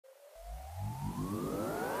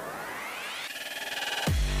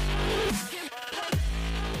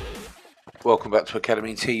Welcome back to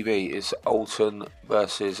Academy TV. It's Alton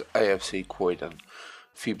versus AFC Croydon.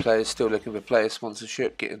 A few players still looking for player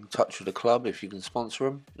sponsorship. Get in touch with the club if you can sponsor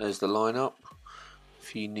them. There's the lineup. A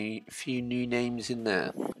few new names in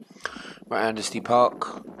there. We're at Anstey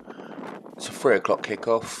Park. It's a 3 o'clock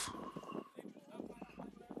kickoff.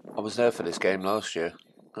 I was there for this game last year.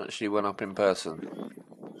 Actually went up in person.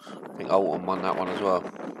 I think Alton won that one as well.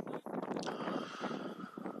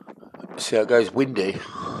 See how it goes. Windy.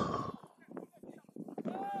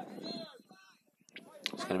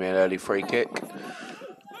 It's going to be an early free kick.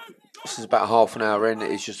 This is about half an hour in.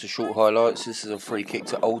 It is just a short highlights. This is a free kick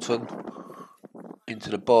to Alton.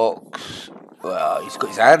 Into the box. Well, he's got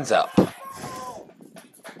his hands up.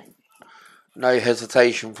 No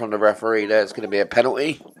hesitation from the referee there. It's going to be a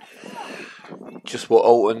penalty. Just what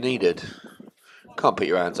Alton needed. Can't put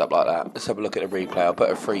your hands up like that. Let's have a look at the replay. I'll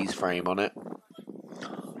put a freeze frame on it.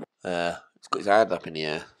 He's got his hand up in the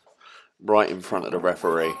air. Right in front of the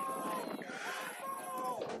referee.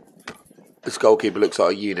 This goalkeeper looks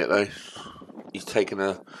like a unit though. He's taken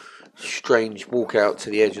a strange walk out to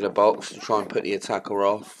the edge of the box to try and put the attacker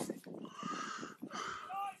off.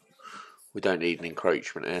 We don't need an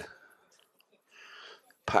encroachment here.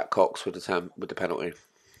 Pat Cox with the penalty.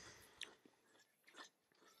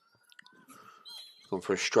 Gone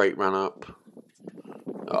for a straight run up.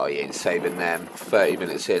 Oh, he ain't saving them. 30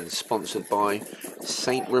 minutes in. Sponsored by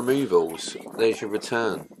Saint Removals. There's your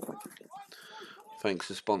return. Thanks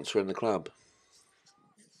for sponsoring the club.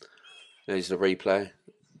 There's the replay.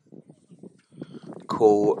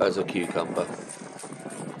 Cool as a cucumber.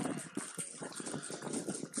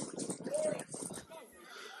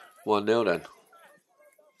 One 0 then.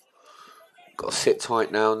 Got to sit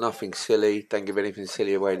tight now. Nothing silly. Don't give anything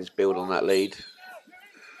silly away. Just build on that lead.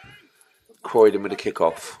 Croydon with a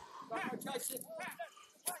kick-off.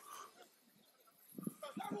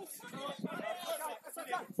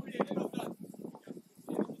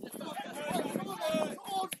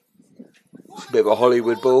 It's a bit of a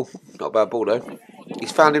Hollywood ball. Not a bad ball though.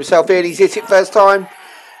 He's found himself in. He's hit it first time.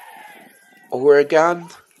 Oregon.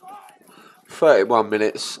 31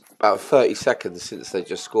 minutes. About 30 seconds since they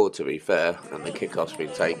just scored, to be fair. And the kick-off's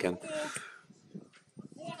been taken.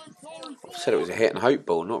 I said it was a hit and hope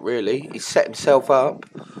ball. Not really. He's set himself up.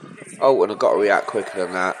 Oh, and I've got to react quicker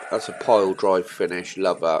than that. That's a pile drive finish.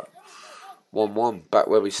 Love that. 1-1. Back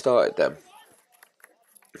where we started then.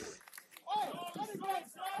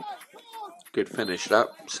 Good finish that.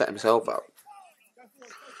 Set himself up.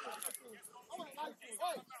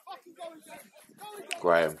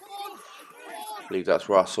 Graham. I believe that's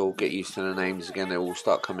Russell. Get used to the names again. They all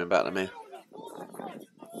start coming back to me.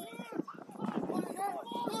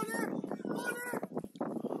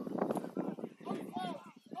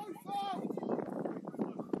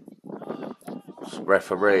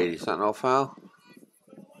 Referee. Is that not a foul?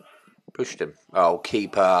 Pushed him. Oh,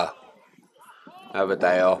 keeper. Have a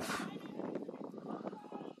day off.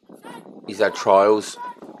 He's had trials.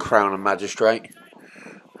 Crown and Magistrate.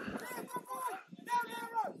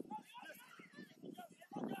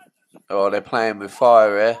 Oh, they're playing with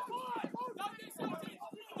fire here.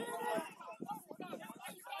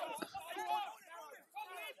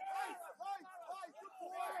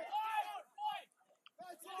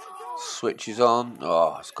 Switches on.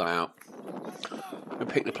 Oh, it's gone out. We'll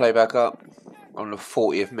pick the play back up on the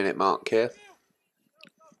 40th minute mark here.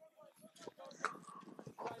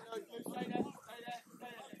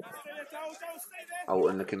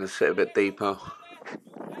 Alton looking to sit a bit deeper.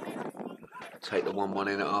 Take the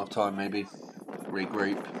 1-1 in at half time maybe.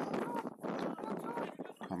 Regroup.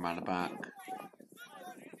 Come round the back.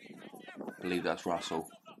 I believe that's Russell.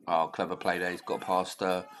 Oh, clever play there. He's got past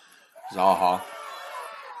Zaha.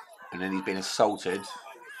 And then he's been assaulted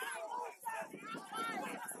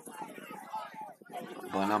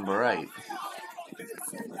by number 8. I'm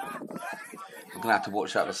going to have to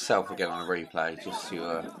watch that myself again on the replay just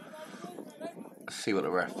to see what the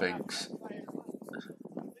ref thinks.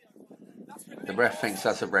 The ref thinks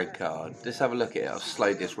that's a red card. Let's have a look at it. I'll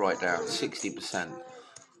slow this right down. 60%.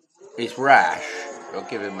 It's rash. I'll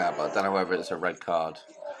give him that, but I don't know whether it's a red card.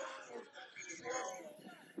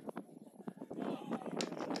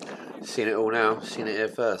 Seen it all now. Seen it here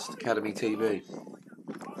first. Academy TV.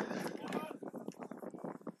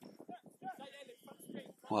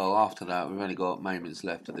 Well, after that, we've only got moments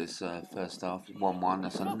left of this first half. 1-1.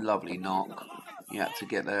 That's a lovely knock. You had to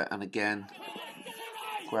get there. And again,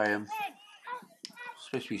 Graham.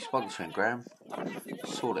 Supposed to be sponsoring, Graham.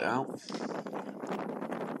 Sort it out.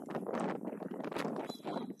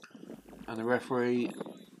 And the referee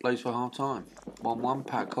blows for half time. 1-1.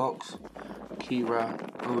 Pat Cox. Kira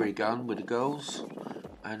Oregon with the goals.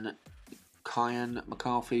 And Kyan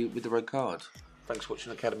McCarthy with the red card. Thanks for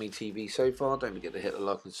watching Academy TV so far. Don't forget to hit the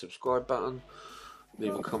like and subscribe button.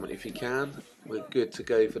 Leave a comment if you can. We're good to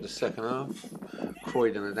go for the second half.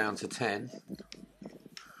 Croydon are down to 10.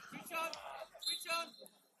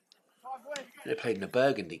 They played in a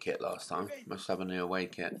burgundy kit last time. Must have a new away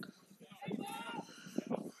kit.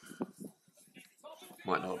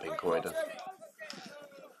 Might not have been Croydon.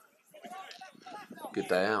 Good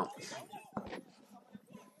day out.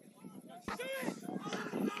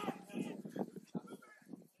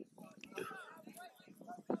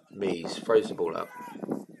 Mees throws the ball up.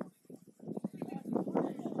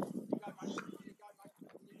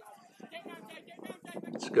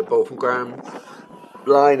 It's a good ball from Graham.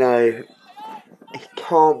 Lino, he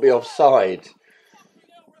can't be offside.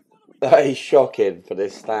 That is shocking for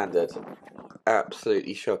this standard.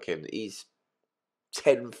 Absolutely shocking. He's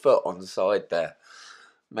 10 foot on side there.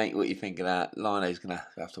 Mate, what you think of that? Lino's going to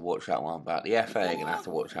have to watch that one back. The FA are going to have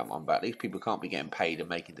to watch that one back. These people can't be getting paid and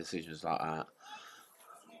making decisions like that.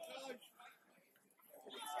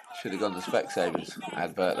 Should have gone to Specsavers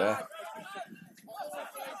advert there.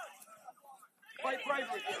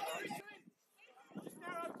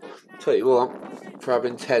 Tell you what, for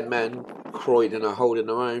having 10 men, Croydon are holding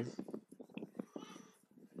their own.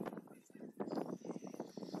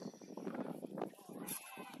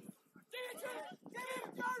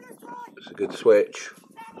 It's a good switch.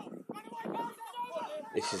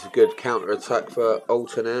 This is a good counter attack for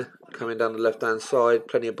Alton here. Coming down the left hand side.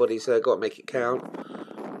 Plenty of bodies there. Got to make it count.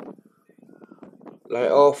 Lay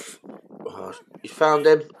it off. Oh, he's found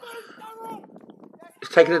him. He's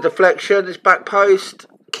taking a deflection. It's back post.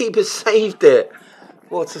 Keeper saved it.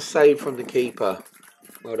 What a save from the keeper.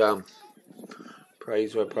 Well done.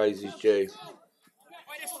 Praise where praise is due.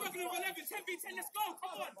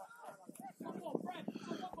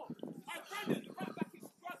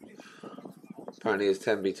 Apparently it's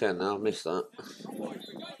 10v10 now. I missed that.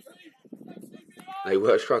 They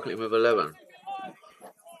were struggling with 11.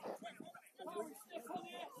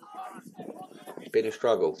 It's been a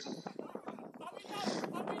struggle.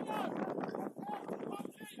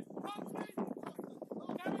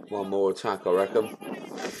 One more attack, I reckon.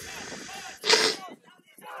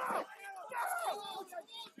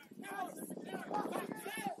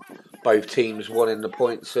 Both teams wanting the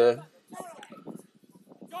points here.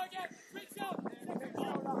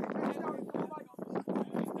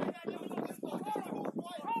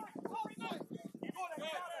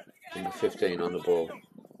 Number 15 on the ball.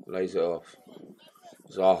 Lays it off.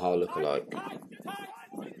 Zaha lookalike.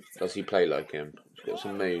 Does he play like him? He's got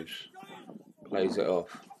some moves. Plays it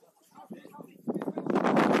off.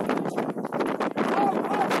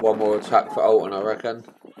 One more attack for Alton, I reckon.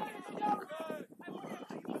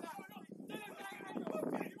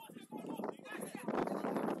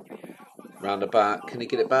 Round the back. Can he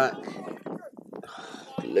get it back?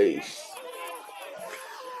 Loose.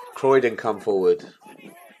 Croydon come forward.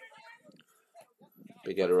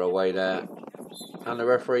 Big header away there. And the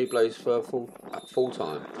referee blows for full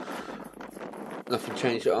time. Nothing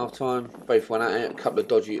changed at half time. Both went at it. A couple of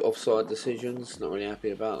dodgy offside decisions. Not really happy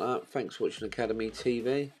about that. Thanks for watching Academy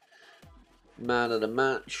TV. Man of the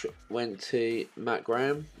match went to Matt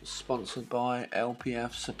Graham. Sponsored by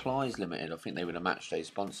LPF Supplies Limited. I think they were the match day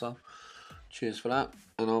sponsor. Cheers for that.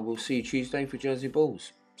 And I will see you Tuesday for Jersey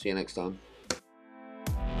Balls. See you next time.